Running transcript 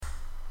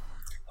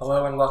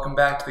Hello and welcome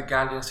back to the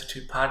Gandhi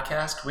Institute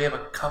podcast. We have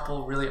a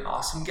couple really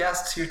awesome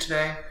guests here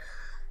today.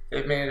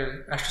 They've made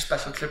an extra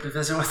special trip to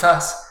visit with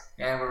us,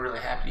 and we're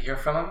really happy to hear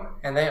from them.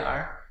 And they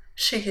are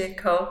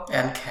Shigecko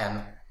and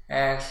Ken.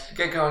 And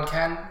Shigecko and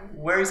Ken,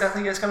 where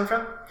exactly are you guys coming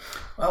from?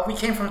 Well, we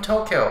came from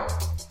Tokyo.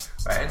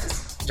 Right,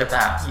 it's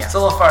Japan, yeah. It's a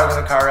little farther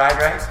than a car ride,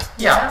 right?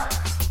 Yeah.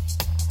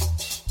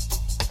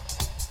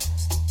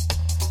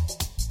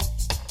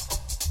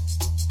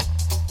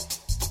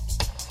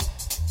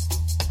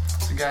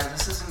 So guys,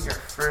 this isn't your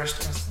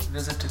first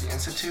visit to the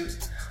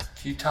Institute.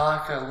 Can you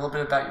talk a little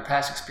bit about your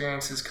past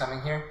experiences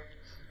coming here?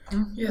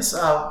 Yes,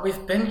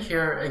 we've been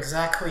here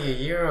exactly a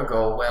year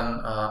ago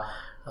when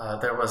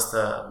there was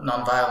the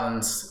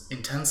nonviolence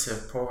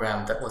intensive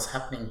program that was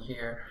happening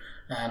here.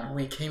 And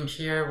we came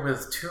here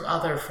with two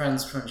other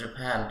friends from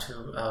Japan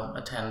to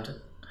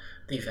attend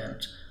the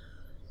event.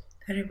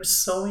 And it was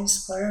so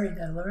inspiring.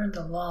 I learned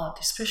a lot,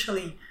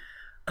 especially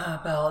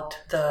about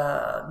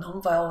the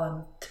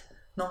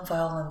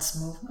nonviolence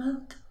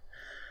movement,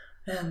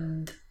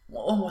 and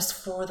almost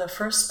for the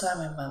first time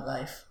in my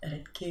life, and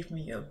it gave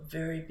me a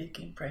very big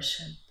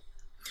impression.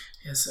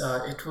 Yes,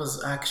 it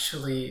was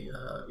actually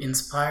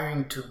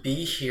inspiring to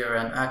be here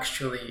and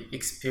actually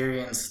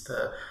experience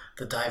the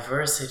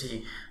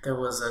diversity. There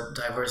was a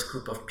diverse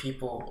group of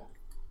people,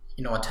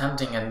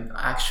 attending and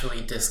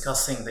actually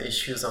discussing the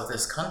issues of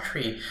this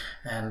country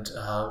and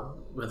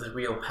with a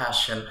real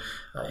passion.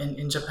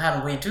 In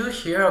Japan, we do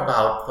hear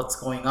about what's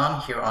going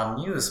on here on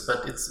news,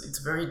 but it's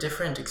a very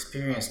different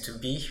experience to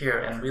be here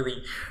and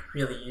really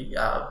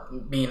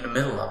be in the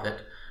middle of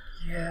it.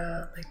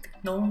 Yeah, like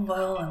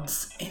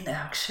non-violence in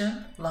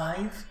action,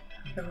 live.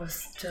 It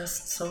was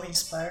just so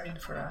inspiring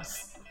for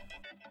us.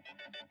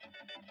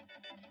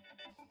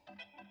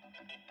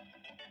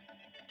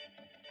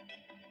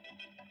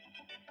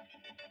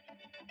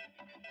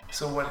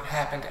 So what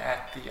happened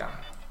at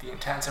the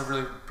intensive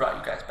really brought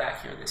you guys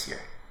back here this year?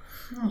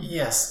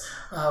 Yes,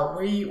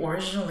 we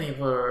originally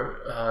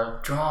were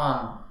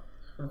drawn,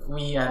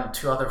 we and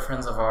two other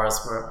friends of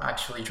ours were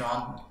actually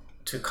drawn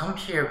to come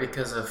here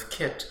because of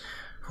Kit,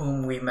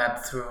 whom we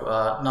met through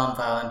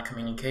nonviolent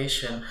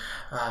communication.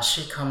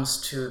 She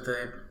comes to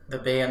the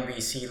Bay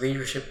NBC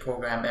leadership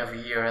program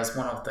every year as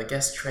one of the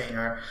guest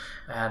trainer,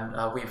 and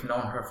we've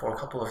known her for a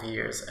couple of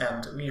years,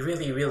 and we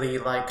really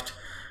liked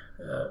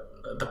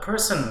the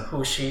person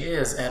who she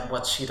is and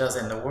what she does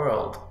in the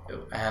world,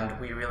 and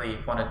we really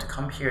wanted to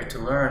come here to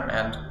learn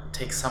and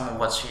take some of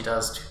what she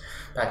does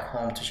back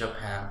home to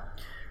Japan.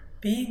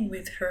 Being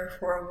with her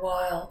for a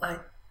while, I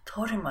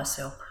thought to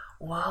myself,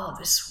 wow,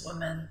 this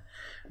woman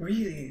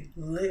really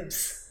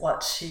lives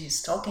what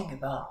she's talking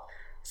about.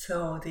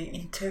 So the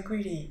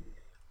integrity,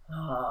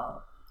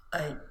 I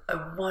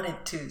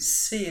wanted to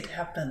see it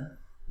happen.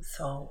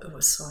 So it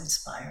was so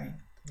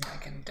inspiring. I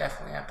can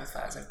definitely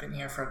empathize. I've been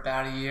here for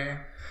about a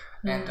year,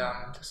 and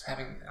just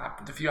having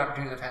the few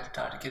opportunities I've had to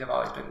talk to Kid have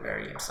always been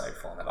very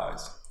insightful, and I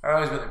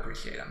always really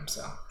appreciate them.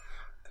 So I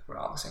think we're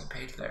all on the same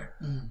page there.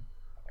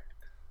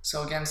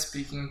 So again,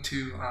 speaking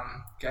to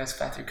guys,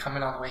 fact you're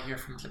coming all the way here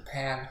from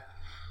Japan,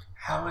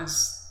 how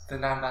is the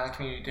nonviolent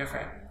community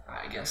different?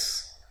 I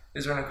guess,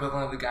 is there an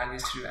equivalent of the Gandhi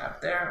Institute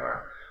out there,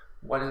 or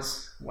what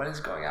is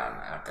going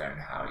on out there, and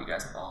how are you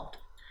guys involved?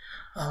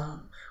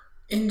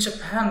 In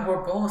Japan,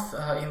 we're both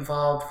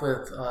involved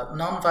with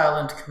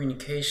nonviolent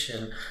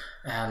communication,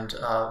 and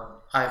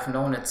I've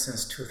known it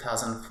since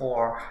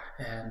 2004,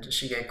 and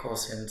Shigecko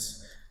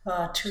since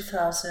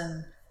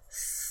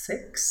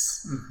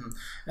 2006.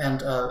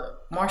 And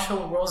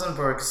Marshall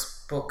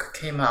Rosenberg's book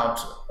came out.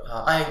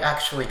 I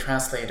actually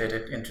translated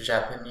it into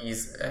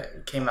Japanese.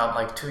 It came out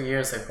like 2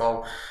 years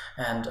ago,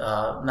 and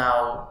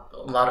now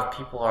a lot of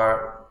people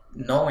are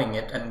knowing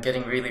it and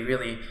getting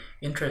really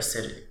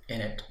interested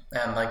in it.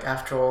 And like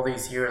after all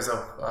these years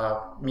of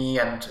me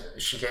and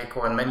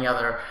Shigecko and many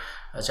other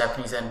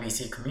Japanese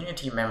NBC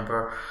community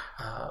member,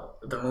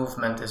 the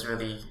movement is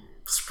really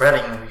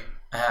spreading.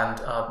 And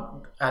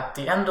at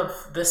the end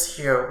of this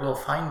year, we'll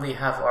finally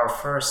have our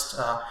first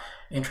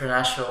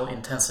international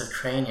intensive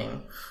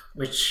training,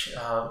 which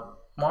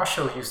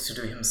Marshall used to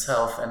do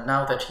himself, and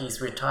now that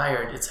he's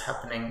retired, it's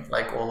happening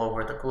like all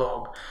over the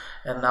globe.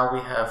 And now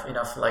we have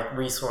enough like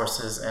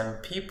resources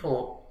and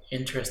people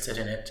interested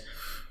in it,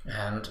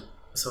 and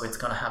so it's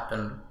gonna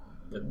happen.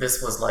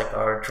 This was like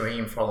our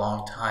dream for a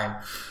long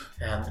time,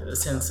 and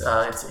since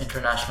it's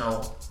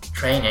international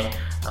training,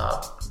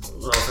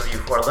 those of you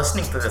who are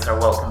listening to this are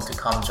welcome to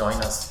come join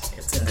us.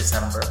 It's in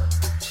December.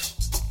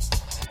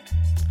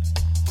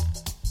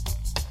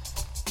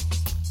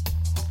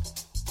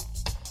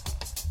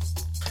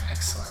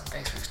 Excellent.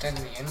 Thanks for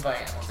extending the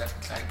invite, and we'll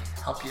definitely try to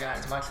help you out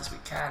as much as we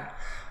can.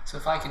 So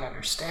if I can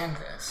understand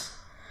this,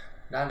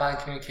 nonviolent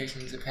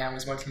communication in Japan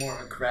was much more of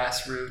a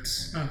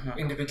grassroots,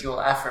 individual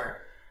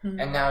effort.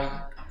 And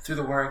now, through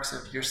the works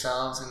of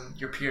yourselves and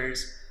your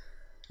peers,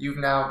 you've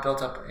now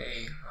built up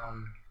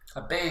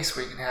a base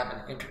where you can have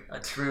a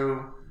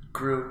true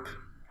group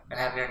and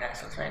have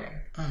international training.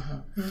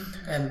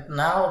 And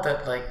now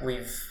that like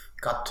we've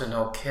got to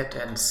know Kit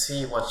and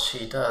see what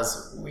she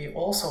does, we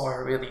also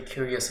are really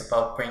curious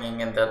about bringing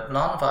in the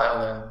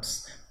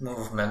nonviolence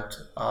movement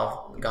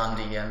of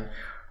Gandhi and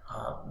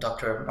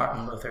Dr.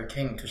 Martin Luther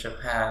King to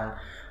Japan.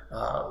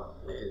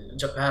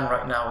 Japan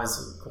right now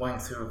is going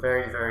through a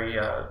very, very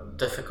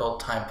difficult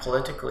time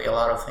politically. A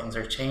lot of things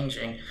are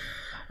changing,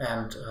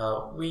 and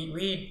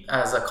we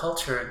as a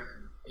culture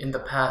in the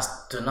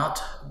past did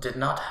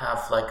not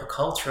have like a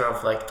culture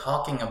of like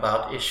talking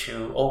about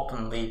issue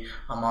openly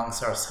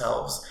amongst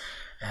ourselves.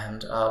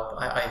 And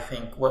I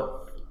think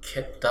what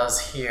Kit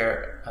does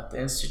here at the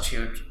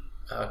institute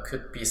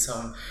could be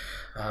some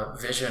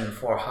vision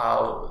for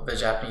how the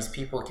Japanese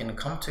people can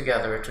come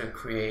together to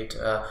create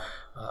a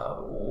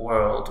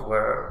world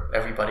where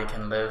everybody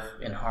can live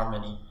in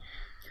harmony.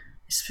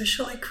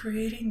 Especially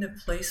creating the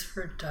place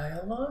for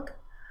dialogue,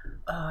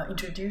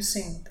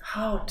 introducing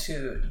how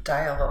to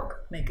dialogue,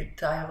 make a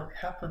dialogue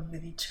happen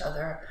with each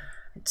other.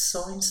 It's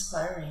so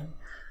inspiring.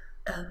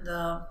 And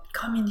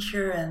coming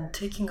here and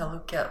taking a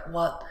look at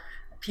what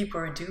people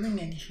are doing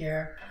in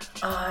here,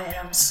 I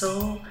am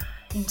so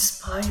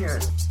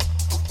inspired.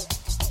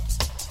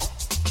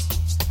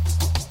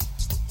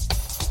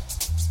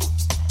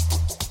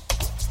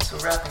 So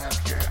wrapping up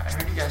here, I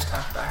heard you guys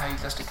talk about how you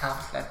just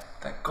accomplished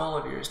that goal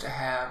of yours to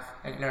have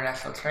an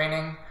international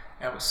training,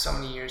 and it was so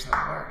many years in the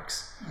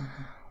works.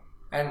 Mm-hmm.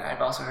 And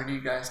I've also heard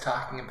you guys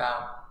talking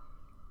about,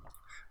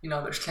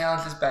 there's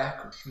challenges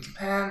back in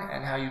Japan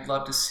and how you'd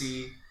love to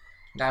see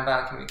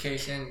nonviolent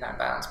communication,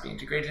 nonviolence be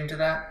integrated into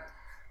that.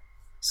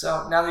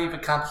 So now that you've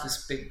accomplished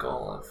this big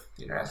goal of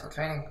the international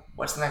training,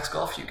 what's the next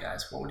goal for you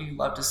guys? What would you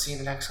love to see in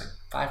the next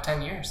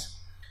 5-10 years?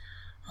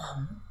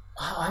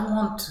 I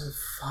want to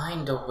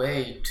find a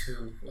way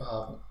to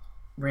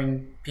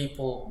bring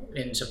people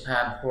in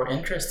Japan who are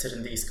interested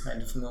in these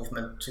kind of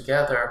movement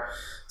together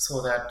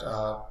so that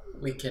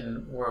we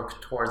can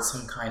work towards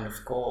some kind of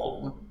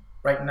goal.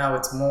 Right now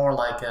it's more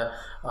like a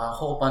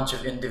whole bunch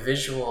of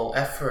individual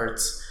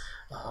efforts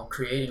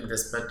creating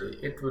this, but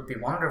it would be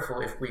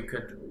wonderful if we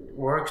could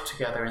work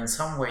together in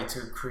some way to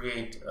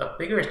create a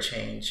bigger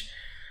change.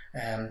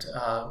 And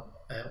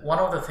one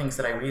of the things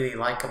that I really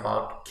like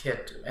about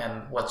Kit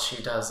and what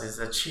she does is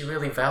that she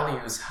really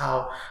values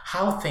how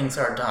things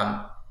are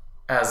done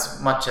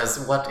as much as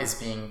what is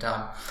being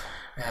done.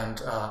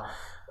 And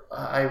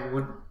I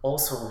would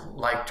also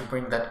like to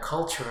bring that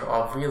culture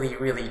of really,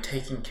 really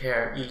taking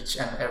care each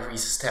and every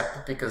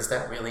step, because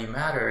that really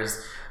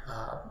matters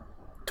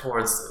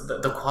towards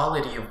the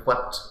quality of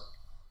what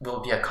will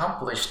be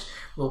accomplished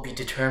will be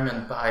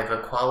determined by the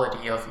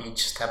quality of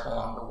each step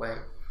along the way.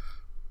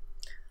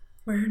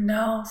 We're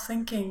now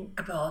thinking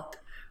about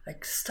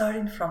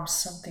starting from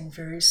something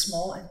very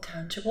small and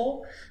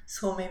tangible.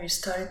 So maybe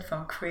starting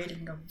from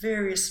creating a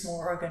very small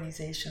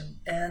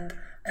organization and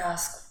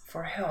ask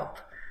for help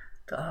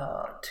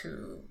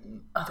to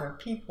other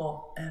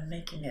people and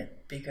making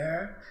it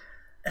bigger,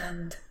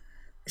 and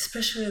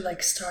especially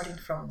starting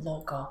from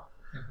local.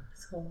 Mm-hmm.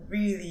 So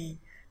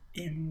really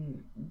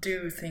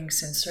do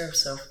things in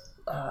service of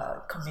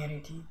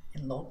community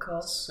in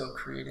local. So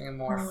creating a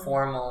more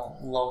formal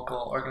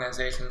local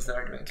organizations that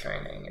are doing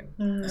training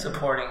and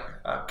supporting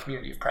a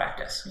community of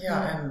practice.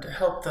 Yeah, and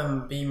help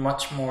them be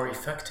much more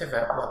effective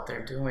at what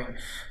they're doing,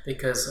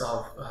 because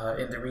of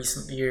in the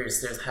recent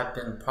years there have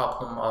been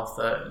problem of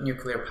the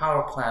nuclear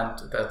power plant,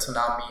 the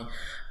tsunami,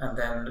 and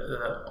then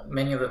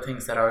many of the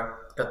things that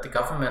the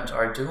government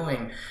are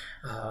doing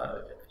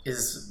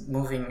is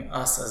moving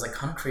us as a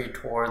country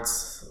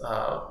towards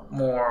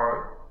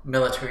more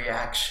military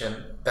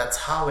action. That's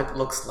how it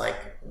looks like.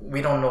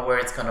 We don't know where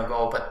it's going to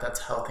go, but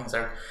that's how things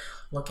are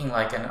looking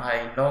like. And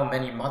I know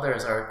many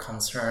mothers are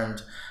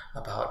concerned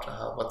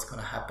about what's going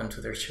to happen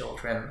to their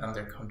children and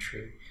their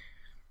country.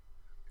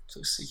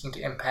 So seeking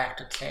to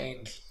impact a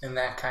change in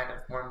that kind of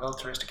more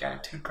militaristic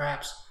attitude,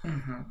 perhaps,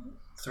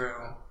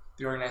 through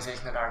the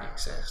organization that already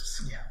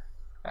exists. Yeah,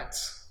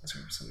 that's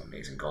some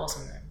amazing goals,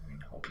 and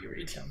I hope you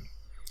reach them.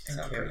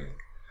 Thank you.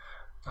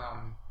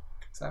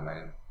 So that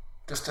might,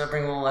 just to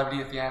bring a little levity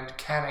at the end,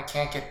 I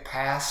can't get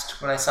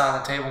past what I saw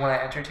on the table when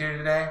I entered here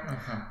today.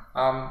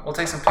 Mm-hmm. We'll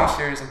take some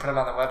pictures and put them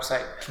on the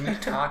website. Can you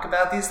talk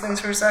about these things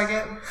for a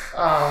second?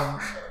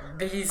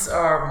 These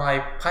are my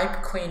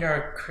pipe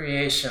cleaner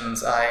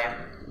creations. I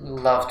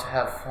love to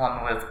have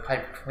fun with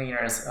pipe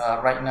cleaners.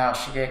 Right now,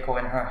 Shigecko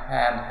in her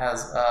hand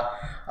has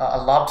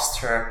a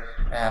lobster,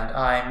 and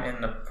I'm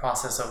in the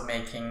process of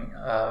making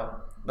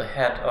the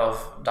head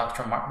of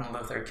Dr. Martin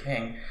Luther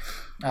King.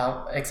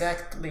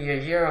 Exactly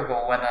a year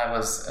ago, when I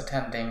was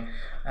attending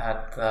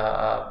at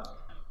the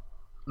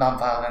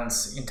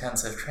nonviolence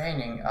intensive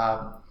training,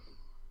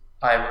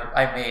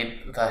 I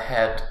made the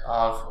head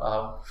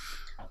of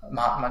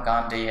Mahatma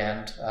Gandhi,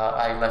 and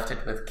I left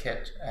it with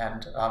Kit,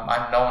 and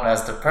I'm known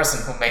as the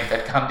person who made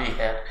that Gandhi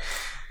head.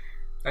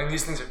 And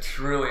these things are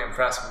truly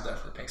impressive. We'll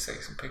definitely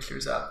take some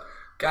pictures up.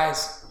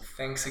 Guys,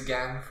 thanks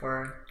again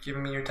for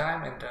giving me your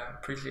time, and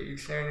appreciate you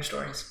sharing your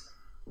stories.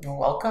 You're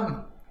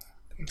welcome.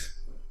 Thanks.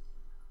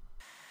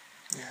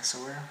 Yeah, so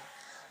here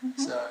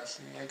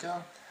you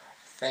go.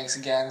 thanks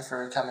again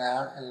for coming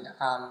out. And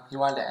you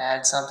wanted to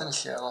add something,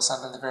 share a little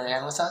something at the very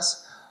end with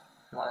us?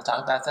 You want to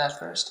talk about that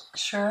first?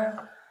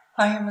 Sure.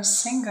 I am a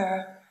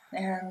singer,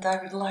 and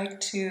I would like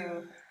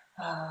to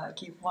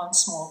give one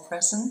small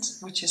present,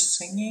 which is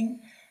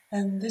singing.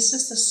 And this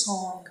is the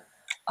song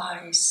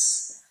I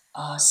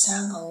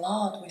sang a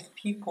lot with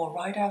people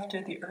right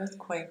after the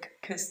earthquake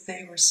because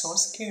they were so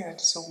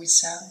scared. So we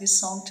sang this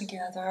song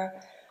together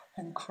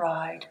and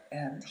cried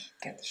and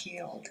get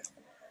healed.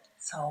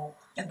 So,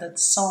 and that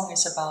song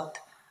is about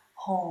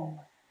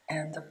home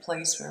and the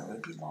place where we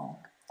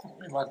belong.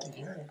 We'd love to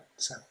hear it.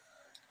 So.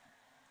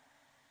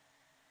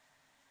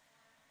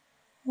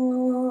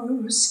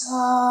 우상이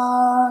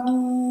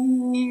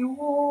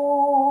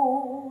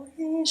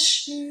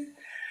오이시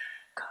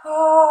가노야마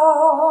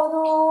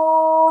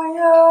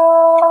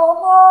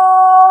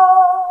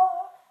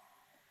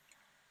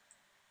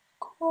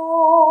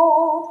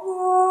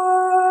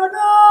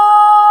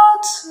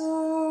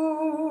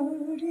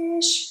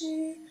고분아츠리시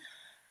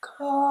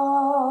가노카와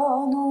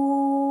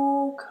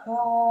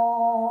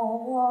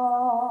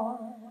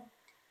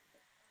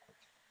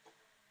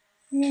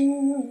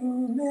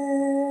유메와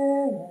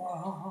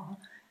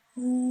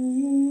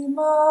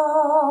이마모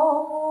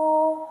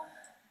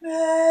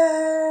메구리데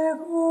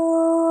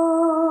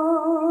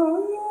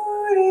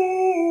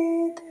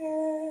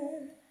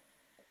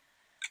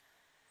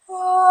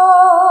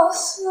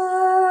아스레나타키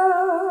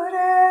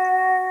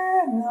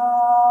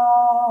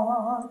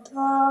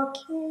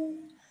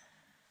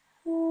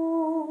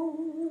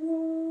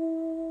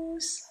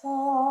우사